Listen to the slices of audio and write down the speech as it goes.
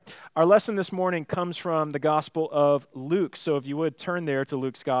Our lesson this morning comes from the Gospel of Luke. So if you would turn there to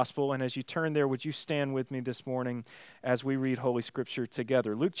Luke's Gospel, and as you turn there, would you stand with me this morning as we read Holy Scripture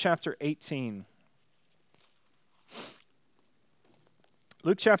together? Luke chapter 18.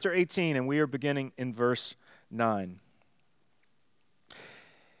 Luke chapter 18, and we are beginning in verse 9.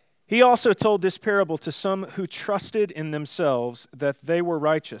 He also told this parable to some who trusted in themselves that they were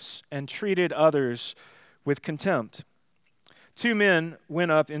righteous and treated others with contempt. 2 men went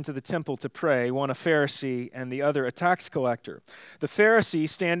up into the temple to pray, one a Pharisee and the other a tax collector. The Pharisee,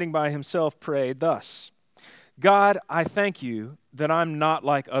 standing by himself, prayed thus, God, I thank you that I'm not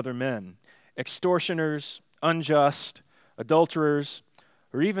like other men, extortioners, unjust, adulterers,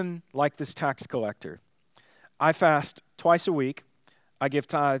 or even like this tax collector. I fast twice a week. I give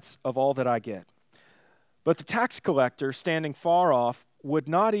tithes of all that I get. But the tax collector, standing far off, would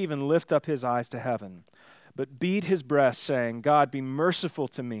not even lift up his eyes to heaven, but beat his breast, saying, God, be merciful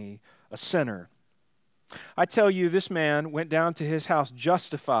to me, a sinner. I tell you, this man went down to his house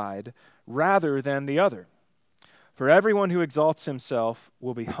justified rather than the other. For everyone who exalts himself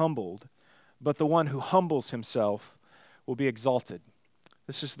will be humbled, but the one who humbles himself will be exalted.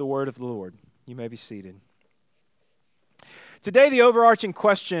 This is the word of the Lord. You may be seated. Today, the overarching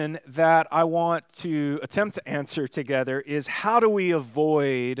question that I want to attempt to answer together is, how do we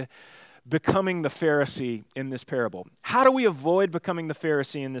avoid becoming the Pharisee in this parable? How do we avoid becoming the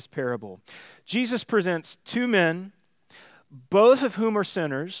Pharisee in this parable? Jesus presents 2 men, both of whom are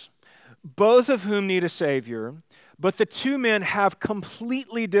sinners, both of whom need a Savior, but the 2 men have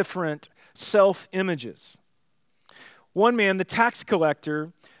completely different self-images. One man, the tax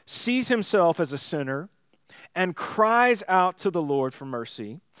collector, sees himself as a sinner and cries out to the Lord for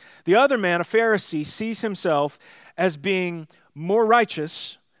mercy. The other man, a Pharisee, sees himself as being more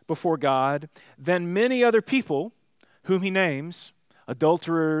righteous before God than many other people whom he names,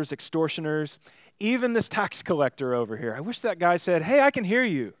 adulterers, extortioners, even this tax collector over here. I wish that guy said, hey, I can hear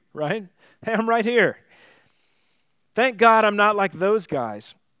you, right? Hey, I'm right here. Thank God I'm not like those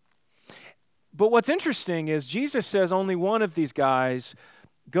guys. But what's interesting is Jesus says only one of these guys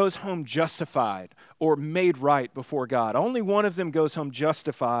goes home justified or made right before God. Only one of them goes home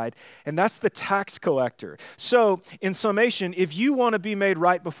justified, and that's the tax collector. So, in summation, if you want to be made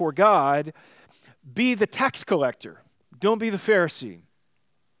right before God, be the tax collector. Don't be the Pharisee.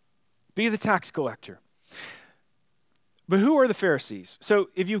 Be the tax collector. But who are the Pharisees? So,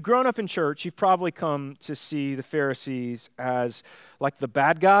 if you've grown up in church, you've probably come to see the Pharisees as like the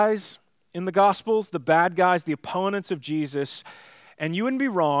bad guys in the Gospels, the bad guys, the opponents of Jesus. And you wouldn't be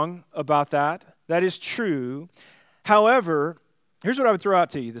wrong about that. That is true. However, here's what I would throw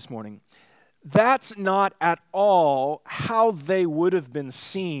out to you this morning. That's not at all how they would have been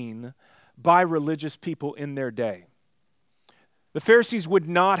seen by religious people in their day. The Pharisees would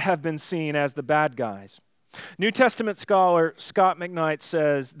not have been seen as the bad guys. New Testament scholar Scott McKnight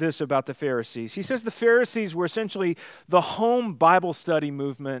says this about the Pharisees. He says the Pharisees were essentially the home Bible study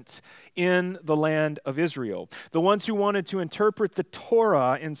movement in the land of Israel. The ones who wanted to interpret the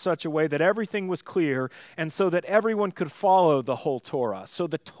Torah in such a way that everything was clear and so that everyone could follow the whole Torah. So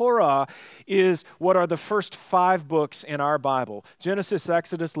the Torah is what are the first 5 books in our Bible: Genesis,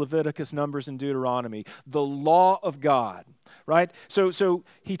 Exodus, Leviticus, Numbers, and Deuteronomy. The law of God. Right? So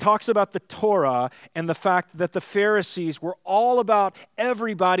he talks about the Torah and the fact that the Pharisees were all about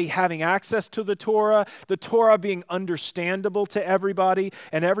everybody having access to the Torah being understandable to everybody,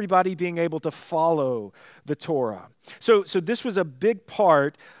 and everybody being able to follow the Torah. So this was a big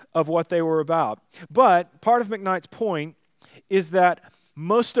part of what they were about. But part of McKnight's point is that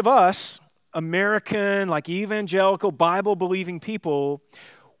most of us, American, like evangelical, Bible-believing people,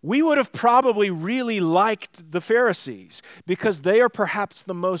 we would have probably really liked the Pharisees because they are perhaps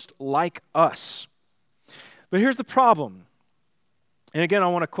the most like us. But here's the problem. And again, I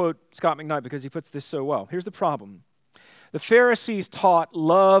want to quote Scott McKnight because he puts this so well. Here's the problem. The Pharisees taught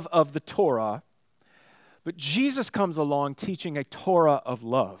love of the Torah, but Jesus comes along teaching a Torah of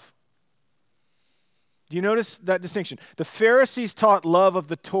love. Do you notice that distinction? The Pharisees taught love of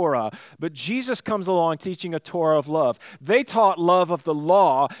the Torah, but Jesus comes along teaching a Torah of love. They taught love of the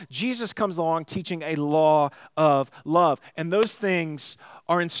law. Jesus comes along teaching a law of love. And those things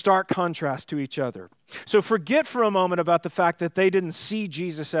are in stark contrast to each other. So forget for a moment about the fact that they didn't see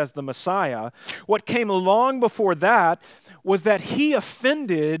Jesus as the Messiah. What came along before that was that he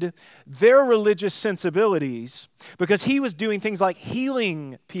offended their religious sensibilities because he was doing things like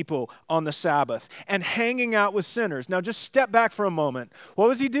healing people on the Sabbath and hanging out with sinners. Now just step back for a moment. What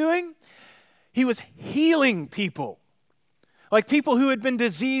was he doing? He was healing people, like people who had been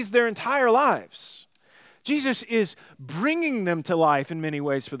diseased their entire lives. Jesus is bringing them to life in many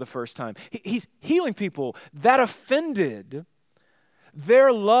ways for the first time. He's healing people that offended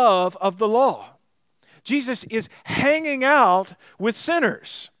their love of the law. Jesus is hanging out with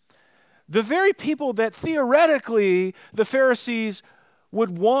sinners, the very people that theoretically the Pharisees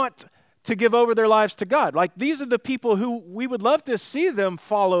would want to give over their lives to God. Like, these are the people who we would love to see them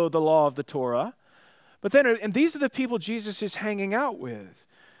follow the law of the Torah. And these are the people Jesus is hanging out with.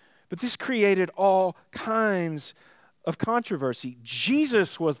 But this created all kinds of controversy.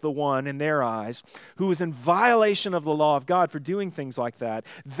 Jesus was the one, in their eyes, who was in violation of the law of God for doing things like that.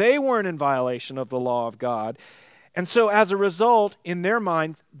 They weren't in violation of the law of God. And so as a result, in their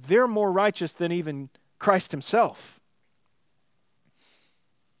minds, they're more righteous than even Christ himself.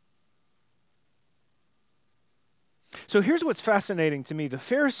 So here's what's fascinating to me. The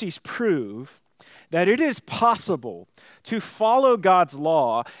Pharisees prove that it is possible to follow God's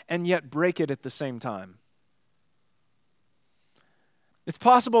law and yet break it at the same time. It's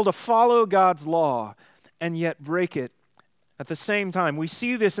possible to follow God's law and yet break it at the same time. We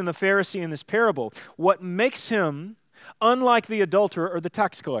see this in the Pharisee in this parable. What makes him unlike the adulterer or the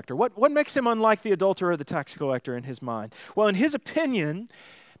tax collector? What makes him unlike the adulterer or the tax collector in his mind? Well, in his opinion,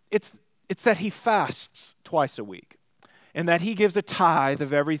 it's that he fasts twice a week and that he gives a tithe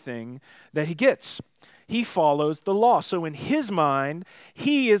of everything that he gets. He follows the law. So in his mind,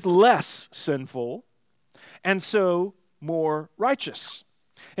 he is less sinful and so more righteous.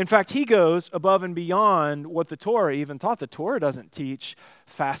 In fact, he goes above and beyond what the Torah even taught. The Torah doesn't teach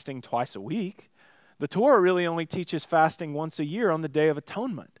fasting twice a week. The Torah really only teaches fasting once a year on the Day of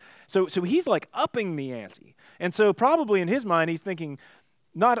Atonement. So he's like upping the ante. And so probably in his mind, he's thinking,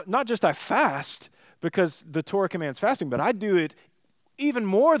 not just I fast because the Torah commands fasting, but I do it even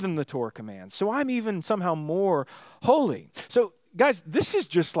more than the Torah commands. So I'm even somehow more holy. So guys, this is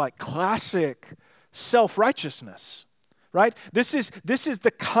just like classic self-righteousness. Right? This is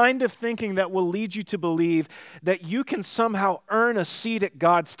the kind of thinking that will lead you to believe that you can somehow earn a seat at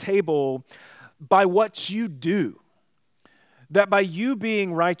God's table by what you do. That by you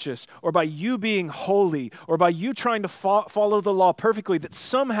being righteous or by you being holy or by you trying to follow the law perfectly, that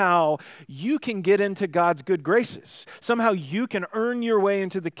somehow you can get into God's good graces. Somehow you can earn your way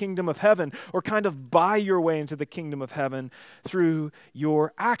into the kingdom of heaven or kind of buy your way into the kingdom of heaven through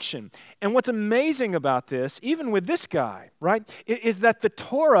your action. And what's amazing about this, even with this guy, right, is that the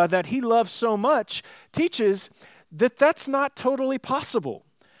Torah that he loves so much teaches that that's not totally possible.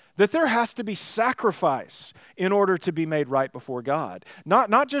 That there has to be sacrifice in order to be made right before God.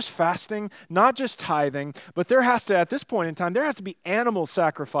 Not just fasting, not just tithing, but there has to, at this point in time, there has to be animal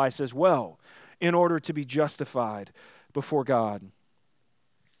sacrifice as well in order to be justified before God.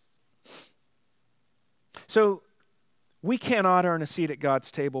 So we cannot earn a seat at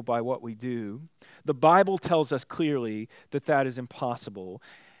God's table by what we do. The Bible tells us clearly that that is impossible.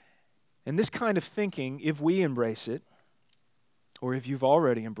 And this kind of thinking, if we embrace it, or if you've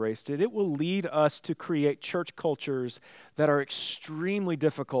already embraced it, it will lead us to create church cultures that are extremely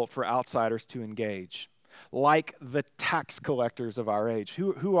difficult for outsiders to engage, like the tax collectors of our age.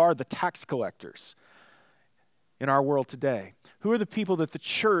 Who are the tax collectors in our world today? Who are the people that the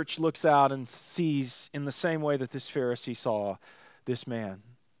church looks out and sees in the same way that this Pharisee saw this man?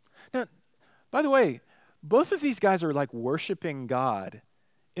 Now, by the way, both of these guys are like worshiping God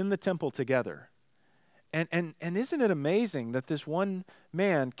in the temple together. And isn't it amazing that this one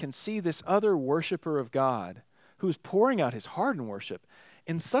man can see this other worshiper of God who's pouring out his heart in worship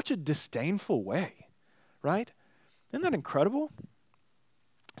in such a disdainful way, right? Isn't that incredible?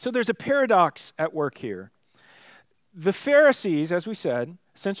 So there's a paradox at work here. The Pharisees, as we said,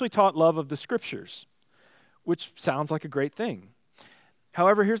 essentially taught love of the Scriptures, which sounds like a great thing.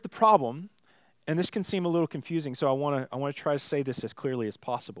 However, here's the problem, and this can seem a little confusing, so I want to try to say this as clearly as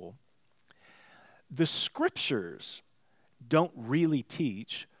possible. The Scriptures don't really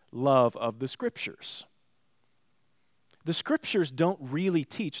teach love of the Scriptures. The Scriptures don't really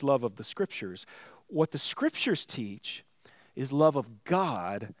teach love of the Scriptures. What the Scriptures teach is love of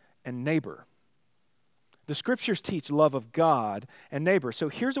God and neighbor. The Scriptures teach love of God and neighbor. So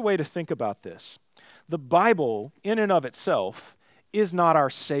here's a way to think about this. The Bible, in and of itself, is not our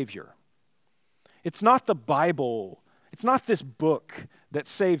Savior. It's not the Bible. It's not this book that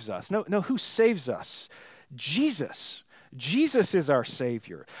saves us. No, who saves us? Jesus. Jesus is our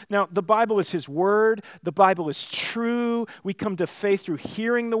Savior. Now, the Bible is His Word. The Bible is true. We come to faith through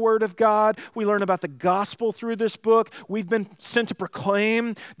hearing the Word of God. We learn about the gospel through this book. We've been sent to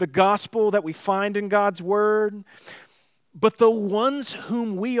proclaim the gospel that we find in God's Word. But the ones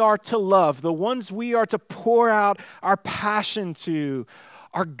whom we are to love, the ones we are to pour out our passion to,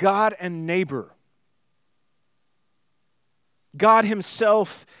 are God and neighbor. God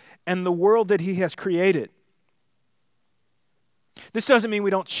himself and the world that he has created. This doesn't mean we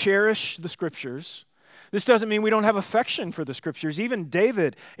don't cherish the Scriptures. This doesn't mean we don't have affection for the Scriptures. Even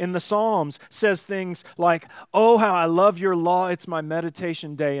David in the Psalms says things like, "Oh, how I love your law. It's my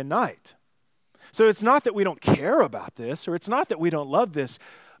meditation day and night." So it's not that we don't care about this, or it's not that we don't love this,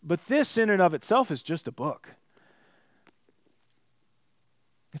 but this in and of itself is just a book.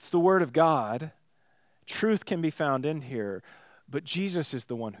 It's the Word of God. Truth can be found in here, but Jesus is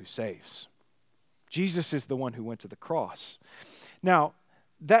the one who saves. Jesus is the one who went to the cross. Now,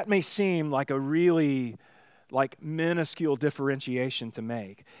 that may seem like a really minuscule differentiation to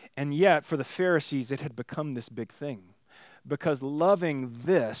make, and yet for the Pharisees it had become this big thing because loving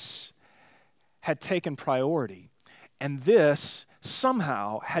this had taken priority, and this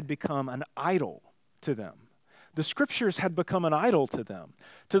somehow had become an idol to them. The Scriptures had become an idol to them,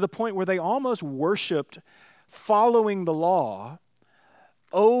 to the point where they almost worshiped following the law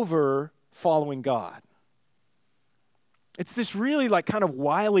over following God. It's this really kind of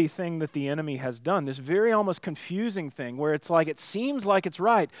wily thing that the enemy has done, this very almost confusing thing where it's like it seems like it's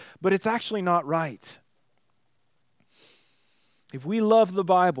right, but it's actually not right. If we love the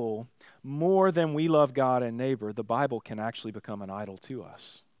Bible more than we love God and neighbor, the Bible can actually become an idol to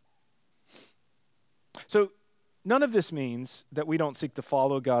us. So none of this means that we don't seek to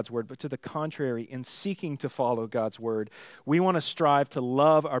follow God's word, but to the contrary, in seeking to follow God's word, we want to strive to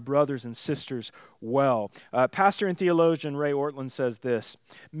love our brothers and sisters well. Pastor and theologian Ray Ortlund says this: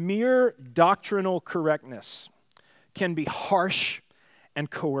 mere doctrinal correctness can be harsh and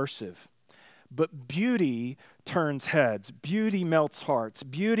coercive, but beauty turns heads. Beauty melts hearts.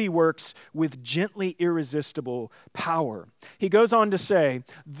 Beauty works with gently irresistible power. He goes on to say,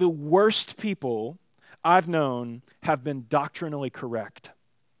 the worst people I've known have been doctrinally correct.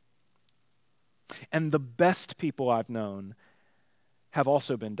 And the best people I've known have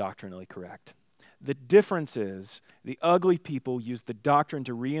also been doctrinally correct. The difference is the ugly people use the doctrine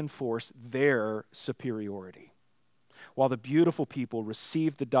to reinforce their superiority, while the beautiful people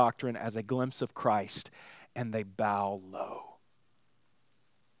receive the doctrine as a glimpse of Christ and they bow low.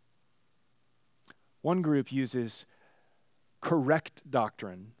 One group uses correct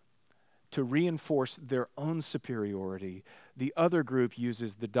doctrine to reinforce their own superiority. The other group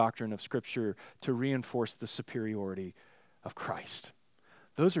uses the doctrine of Scripture to reinforce the superiority of Christ.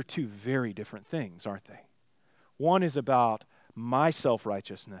 Those are two very different things, aren't they? One is about my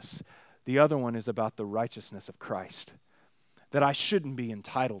self-righteousness. The other one is about the righteousness of Christ, that I shouldn't be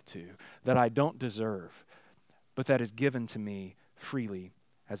entitled to, that I don't deserve, but that is given to me freely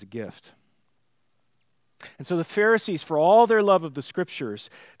as a gift. And so the Pharisees, for all their love of the Scriptures,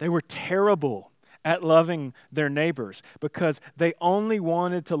 they were terrible at loving their neighbors because they only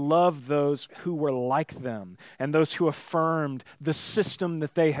wanted to love those who were like them and those who affirmed the system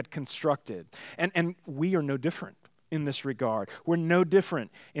that they had constructed. And we are no different in this regard. We're no different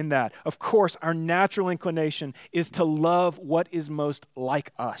in that. Of course, our natural inclination is to love what is most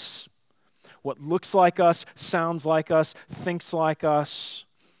like us, what looks like us, sounds like us, thinks like us,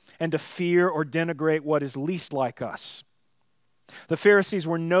 and to fear or denigrate what is least like us. The Pharisees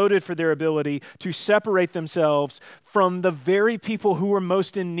were noted for their ability to separate themselves from the very people who were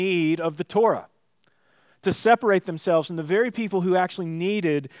most in need of the Torah, to separate themselves from the very people who actually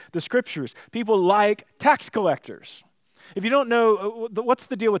needed the Scriptures, people like tax collectors. If you don't know, what's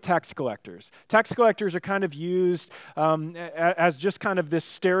the deal with tax collectors? Tax collectors are kind of used as just kind of this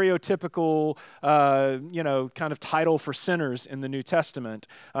stereotypical, kind of title for sinners in the New Testament.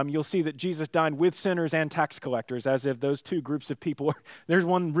 You'll see that Jesus dined with sinners and tax collectors, as if those two groups of people, there's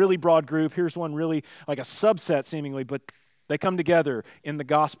one really broad group, here's one really like a subset seemingly, but they come together in the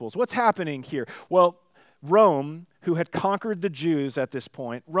Gospels. What's happening here? Well, Rome, who had conquered the Jews at this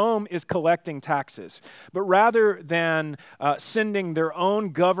point, Rome is collecting taxes. But rather than sending their own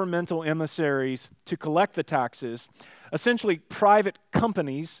governmental emissaries to collect the taxes, essentially private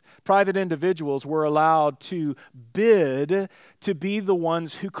companies, private individuals were allowed to bid to be the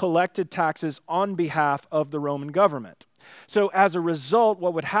ones who collected taxes on behalf of the Roman government. So as a result,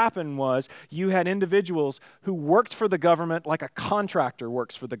 what would happen was you had individuals who worked for the government like a contractor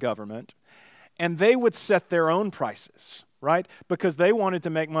works for the government, and they would set their own prices, right? Because they wanted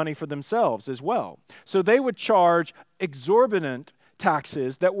to make money for themselves as well. So they would charge exorbitant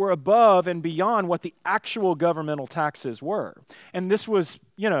taxes that were above and beyond what the actual governmental taxes were. And this was,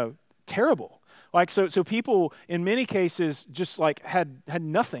 terrible. So people in many cases just had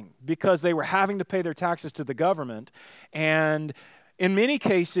nothing because they were having to pay their taxes to the government. And in many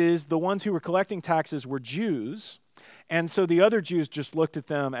cases, the ones who were collecting taxes were Jews. And so the other Jews just looked at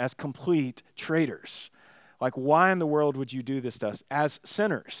them as complete traitors. Like, why in the world would you do this to us as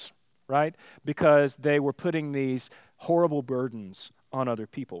sinners, right? Because they were putting these horrible burdens on other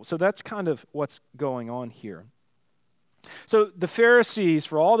people. So that's kind of what's going on here. So the Pharisees,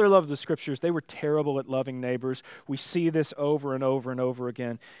 for all their love of the Scriptures, they were terrible at loving neighbors. We see this over and over and over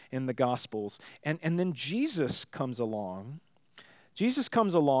again in the Gospels. And then Jesus comes along. Jesus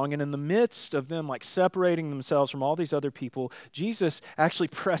comes along, and in the midst of them like separating themselves from all these other people, Jesus actually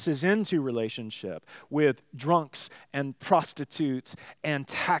presses into relationship with drunks and prostitutes and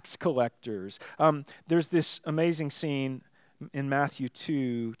tax collectors. There's this amazing scene in Matthew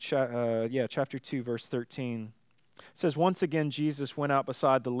 2, chapter 2, verse 13. It says, once again, Jesus went out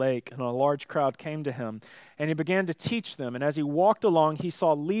beside the lake, and a large crowd came to him, and he began to teach them. And as he walked along, he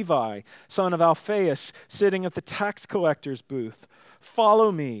saw Levi, son of Alphaeus, sitting at the tax collector's booth.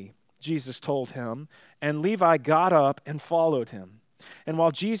 Follow me, Jesus told him, and Levi got up and followed him. And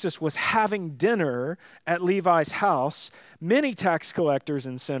while Jesus was having dinner at Levi's house, many tax collectors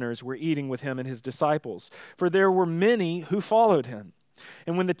and sinners were eating with him and his disciples, for there were many who followed him.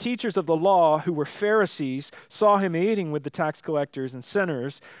 And when the teachers of the law, who were Pharisees, saw him eating with the tax collectors and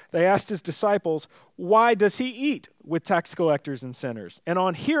sinners, they asked his disciples, why does he eat with tax collectors and sinners? And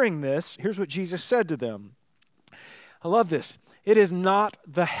on hearing this, here's what Jesus said to them. I love this. It is not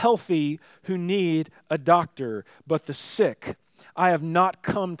the healthy who need a doctor, but the sick. I have not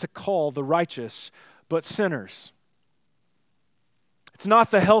come to call the righteous, but sinners. It's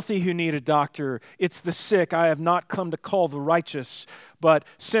not the healthy who need a doctor, it's the sick. I have not come to call the righteous, but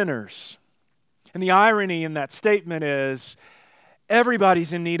sinners. And the irony in that statement is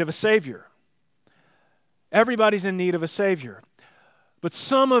everybody's in need of a Savior. Everybody's in need of a Savior. But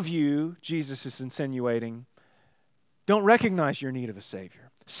some of you, Jesus is insinuating, don't recognize your need of a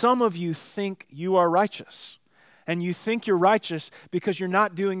Savior. Some of you think you are righteous. And you think you're righteous because you're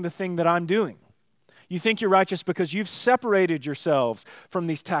not doing the thing that I'm doing. You think you're righteous because you've separated yourselves from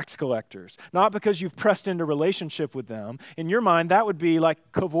these tax collectors, not because you've pressed into relationship with them. In your mind, that would be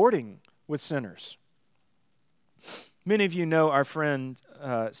like cavorting with sinners. Many of you know our friend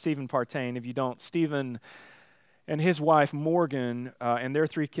Stephen Partain. If you don't, Stephen and his wife Morgan and their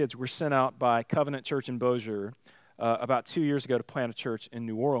 3 kids were sent out by Covenant Church in Bossier about 2 years ago to plant a church in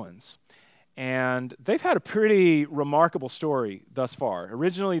New Orleans. And they've had a pretty remarkable story thus far.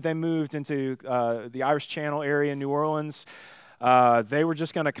 Originally, they moved into the Irish Channel area in New Orleans. They were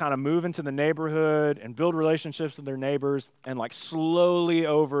just going to kind of move into the neighborhood and build relationships with their neighbors and like slowly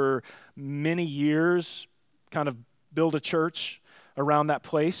over many years kind of build a church around that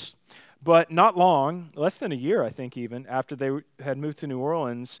place. But not long, less than a year, I think even, after they had moved to New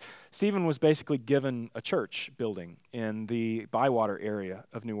Orleans, Stephen was basically given a church building in the Bywater area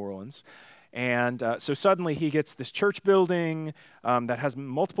of New Orleans. And so suddenly he gets this church building that has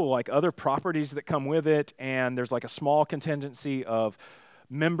multiple like other properties that come with it, and there's like a small contingency of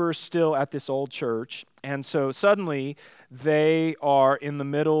members still at this old church. And so suddenly they are in the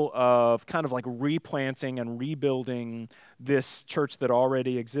middle of kind of like replanting and rebuilding this church that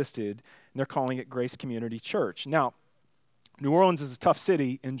already existed, and they're calling it Grace Community Church. Now, New Orleans is a tough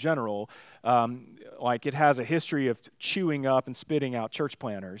city in general. Like it has a history of chewing up and spitting out church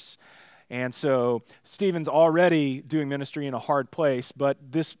planters. And so Stephen's already doing ministry in a hard place, but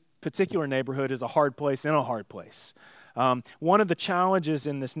this particular neighborhood is a hard place in a hard place. One of the challenges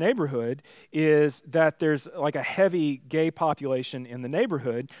in this neighborhood is that there's like a heavy gay population in the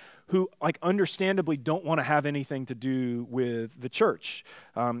neighborhood who like understandably don't want to have anything to do with the church.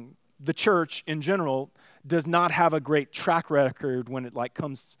 The church in general does not have a great track record when it like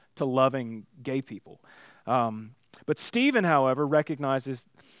comes to loving gay people. But Stephen, however, recognizes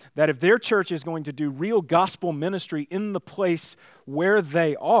that if their church is going to do real gospel ministry in the place where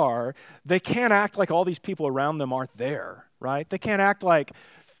they are, they can't act like all these people around them aren't there, right? They can't act like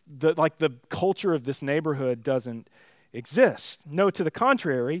the culture of this neighborhood doesn't exist. No, to the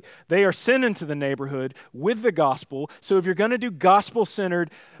contrary, they are sent into the neighborhood with the gospel. So if you're going to do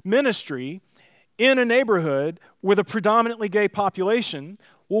gospel-centered ministry in a neighborhood with a predominantly gay population,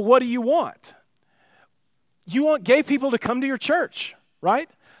 well, what do you want? You want gay people to come to your church, right?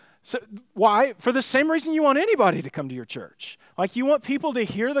 So why? For the same reason you want anybody to come to your church. Like you want people to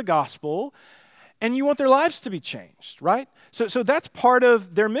hear the gospel and you want their lives to be changed, right? So that's part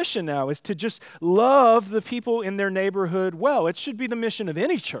of their mission now, is to just love the people in their neighborhood well. It should be the mission of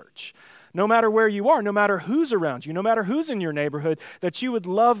any church, no matter where you are, no matter who's around you, no matter who's in your neighborhood, that you would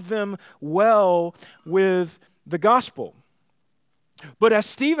love them well with the gospel. But as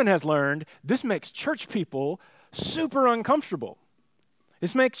Stephen has learned, this makes church people super uncomfortable.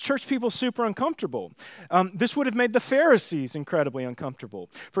 This makes church people super uncomfortable. This would have made the Pharisees incredibly uncomfortable.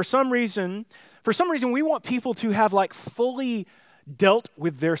 For some reason, we want people to have like fully dealt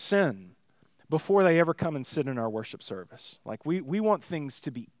with their sin before they ever come and sit in our worship service. Like we want things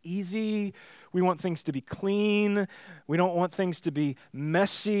to be easy. We want things to be clean. We don't want things to be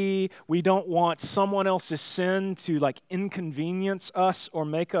messy. We don't want someone else's sin to like inconvenience us or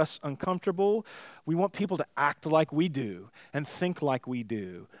make us uncomfortable. We want people to act like we do and think like we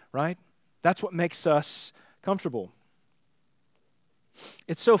do, right? That's what makes us comfortable.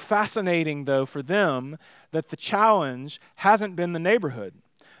 It's so fascinating, though, for them that the challenge hasn't been the neighborhood.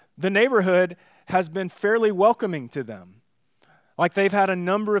 The neighborhood has been fairly welcoming to them. Like they've had a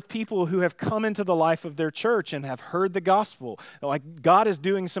number of people who have come into the life of their church and have heard the gospel. Like God is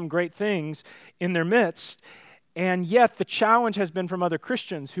doing some great things in their midst. And yet the challenge has been from other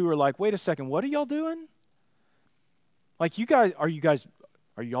Christians who are like, wait a second, what are y'all doing? Like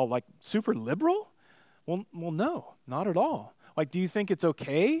are y'all like super liberal? Well, no, not at all. Like, do you think it's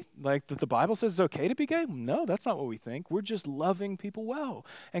okay? Like that the Bible says it's okay to be gay? No, that's not what we think. We're just loving people well.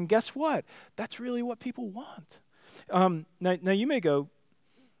 And guess what? That's really what people want. Now you may go,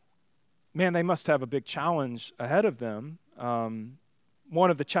 man, they must have a big challenge ahead of them.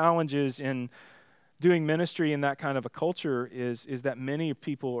 One of the challenges in doing ministry in that kind of a culture is that many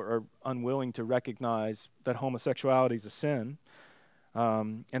people are unwilling to recognize that homosexuality is a sin.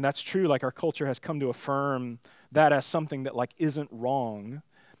 And that's true. Like our culture has come to affirm that as something that like isn't wrong.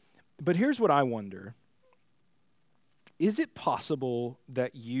 But here's what I wonder. Is it possible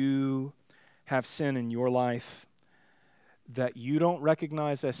that you have sin in your life that you don't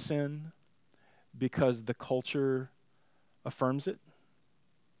recognize as sin because the culture affirms it?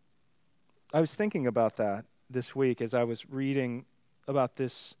 I was thinking about that this week as I was reading about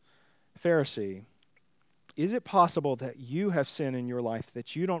this Pharisee. Is it possible that you have sin in your life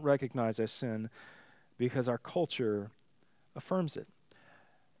that you don't recognize as sin because our culture affirms it?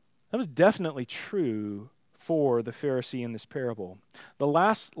 That was definitely true for the Pharisee in this parable. The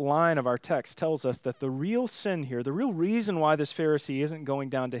last line of our text tells us that the real sin here, the real reason why this Pharisee isn't going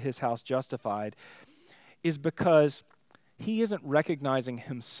down to his house justified, is because he isn't recognizing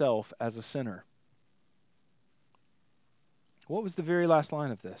himself as a sinner. What was the very last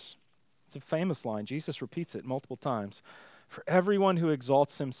line of this? It's a famous line. Jesus repeats it multiple times. For everyone who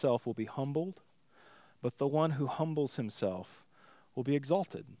exalts himself will be humbled, but the one who humbles himself will be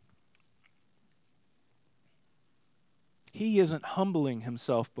exalted. He isn't humbling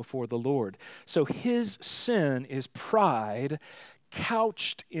himself before the Lord. So his sin is pride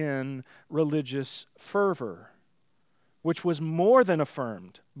couched in religious fervor, which was more than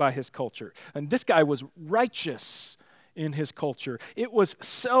affirmed by his culture. And this guy was righteous in his culture. It was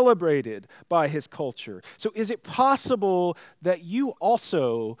celebrated by his culture. So is it possible that you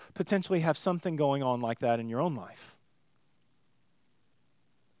also potentially have something going on like that in your own life?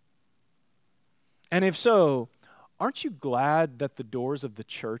 And if so, aren't you glad that the doors of the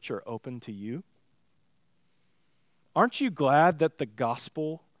church are open to you? Aren't you glad that the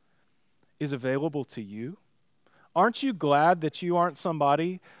gospel is available to you? Aren't you glad that you aren't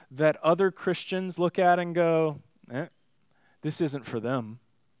somebody that other Christians look at and go, this isn't for them?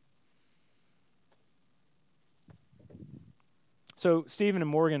 So Stephen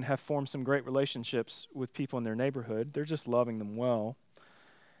and Morgan have formed some great relationships with people in their neighborhood. They're just loving them well.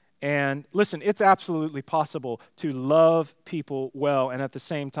 And listen, it's absolutely possible to love people well and at the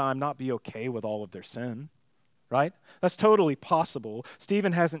same time not be okay with all of their sin, right? That's totally possible.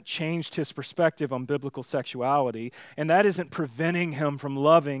 Stephen hasn't changed his perspective on biblical sexuality, and that isn't preventing him from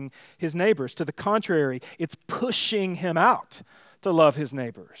loving his neighbors. To the contrary, it's pushing him out to love his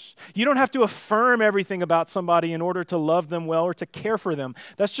neighbors. You don't have to affirm everything about somebody in order to love them well or to care for them.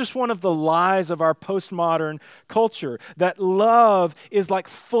 That's just one of the lies of our postmodern culture, that love is like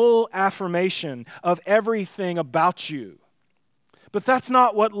full affirmation of everything about you. But that's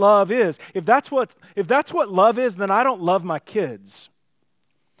not what love is. If that's what love is, then I don't love my kids.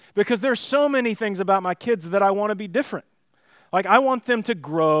 Because there's so many things about my kids that I want to be different. Like I want them to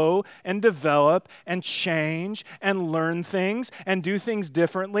grow and develop and change and learn things and do things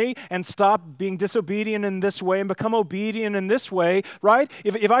differently and stop being disobedient in this way and become obedient in this way, right?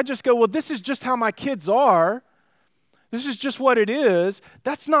 If I just go, well, this is just how my kids are, this is just what it is,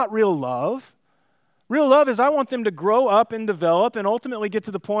 that's not real love. Real love is I want them to grow up and develop and ultimately get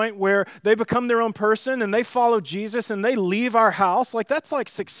to the point where they become their own person and they follow Jesus and they leave our house. Like that's like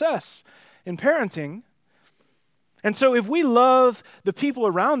success in parenting. And so if we love the people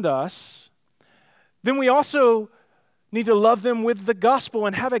around us, then we also need to love them with the gospel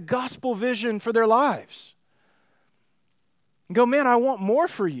and have a gospel vision for their lives. and go, man, I want more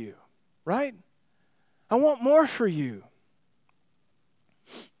for you, right? I want more for you.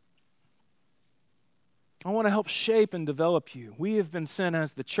 I want to help shape and develop you. We have been sent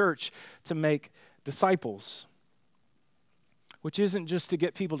as the church to make disciples, which isn't just to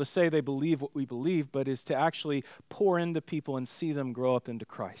get people to say they believe what we believe, but is to actually pour into people and see them grow up into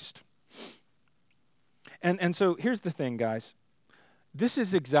Christ. And so here's the thing, guys. This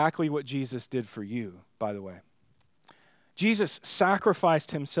is exactly what Jesus did for you, by the way. Jesus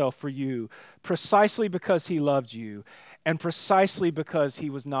sacrificed himself for you precisely because he loved you and precisely because he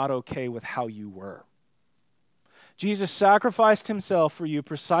was not okay with how you were. Jesus sacrificed himself for you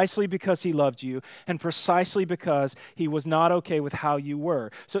precisely because he loved you and precisely because he was not okay with how you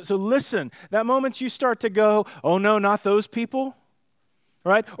were. So listen, that moment you start to go, oh no, not those people,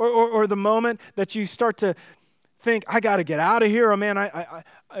 right? Or the moment that you start to think, I got to get out of here. Oh man, I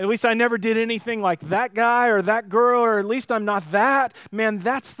at least I never did anything like that guy or that girl, or at least I'm not that. Man,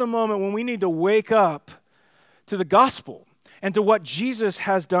 that's the moment when we need to wake up to the gospel and to what Jesus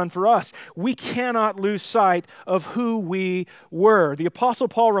has done for us. We cannot lose sight of who we were. The Apostle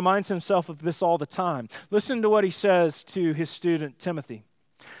Paul reminds himself of this all the time. Listen to what he says to his student Timothy.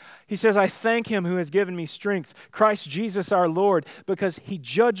 He says, I thank him who has given me strength, Christ Jesus our Lord, because he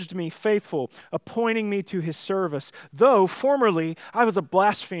judged me faithful, appointing me to his service. Though formerly I was a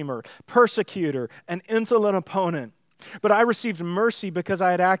blasphemer, persecutor, an insolent opponent. But I received mercy because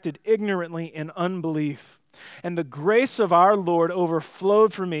I had acted ignorantly in unbelief. And the grace of our Lord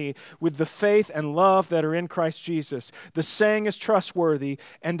overflowed for me with the faith and love that are in Christ Jesus. The saying is trustworthy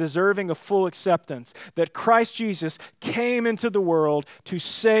and deserving of full acceptance, that Christ Jesus came into the world to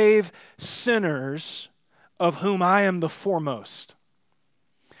save sinners, of whom I am the foremost.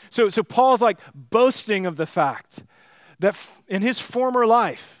 So Paul's like boasting of the fact that in his former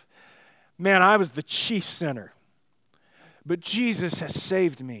life, man, I was the chief sinner. But Jesus has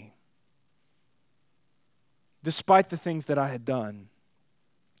saved me. Despite the things that I had done.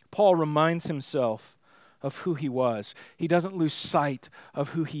 Paul reminds himself of who he was. He doesn't lose sight of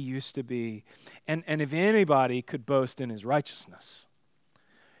who he used to be. And if anybody could boast in his righteousness,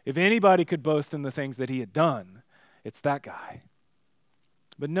 if anybody could boast in the things that he had done, it's that guy.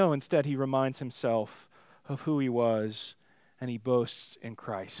 But no, instead he reminds himself of who he was, and he boasts in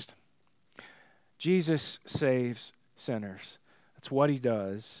Christ. Jesus saves sinners. That's what he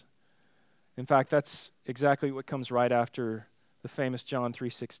does. In fact, that's exactly what comes right after the famous John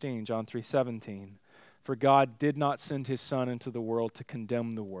 3:16, John 3:17. For God did not send his Son into the world to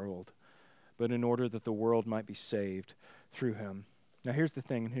condemn the world, but in order that the world might be saved through him. Now here's the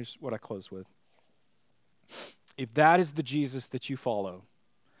thing, and here's what I close with. If that is the Jesus that you follow,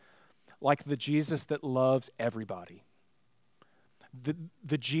 like the Jesus that loves everybody,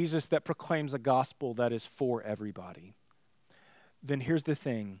 the Jesus that proclaims a gospel that is for everybody, then here's the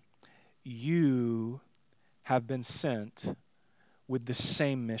thing. You have been sent with the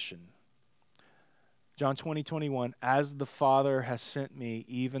same mission. John 20:21, as the Father has sent me,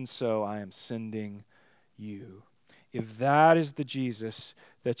 even so I am sending you. If that is the Jesus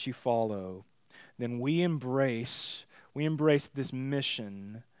that you follow, then we embrace this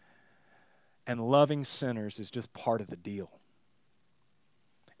mission, and loving sinners is just part of the deal.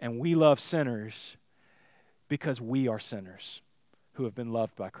 And we love sinners because we are sinners who have been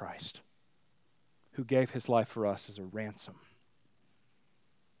loved by Christ, who gave his life for us as a ransom.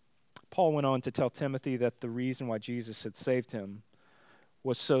 Paul went on to tell Timothy that the reason why Jesus had saved him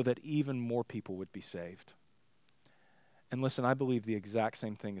was so that even more people would be saved. And listen, I believe the exact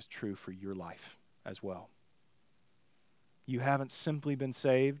same thing is true for your life as well. You haven't simply been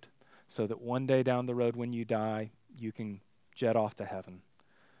saved so that one day down the road when you die, you can jet off to heaven.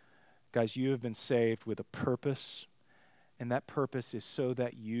 Guys, you have been saved with a purpose, and that purpose is so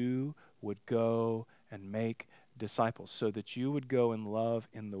that you would go and make disciples, so that you would go and love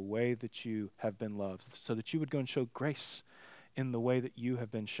in the way that you have been loved, so that you would go and show grace in the way that you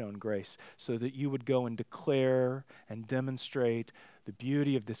have been shown grace, so that you would go and declare and demonstrate the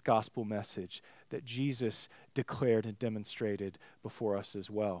beauty of this gospel message that Jesus declared and demonstrated before us as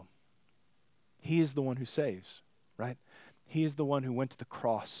well. He is the one who saves, right? He is the one who went to the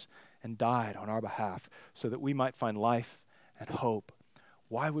cross and died on our behalf so that we might find life and hope.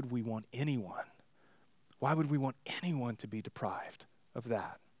 Why would we want anyone to be deprived of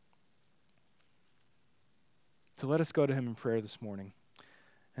that? So let us go to him in prayer this morning.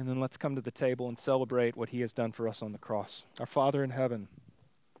 And then let's come to the table and celebrate what he has done for us on the cross. Our Father in heaven,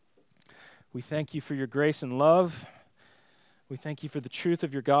 we thank you for your grace and love. We thank you for the truth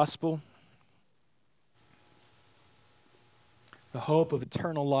of your gospel, the hope of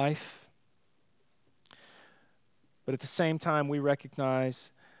eternal life. But at the same time, we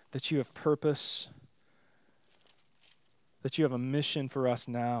recognize that you have purpose, that you have a mission for us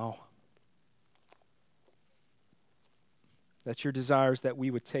now, that your desire is that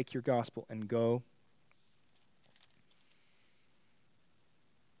we would take your gospel and go,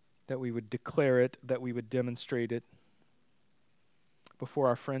 that we would declare it, that we would demonstrate it before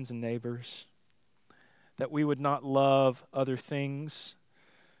our friends and neighbors, that we would not love other things,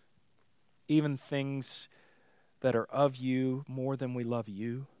 even things that are of you, more than we love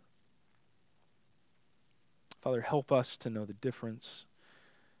you. Father, help us to know the difference.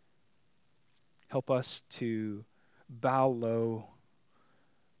 Help us to bow low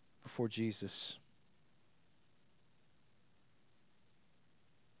before Jesus.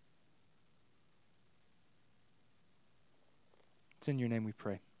 It's in your name we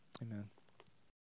pray. Amen.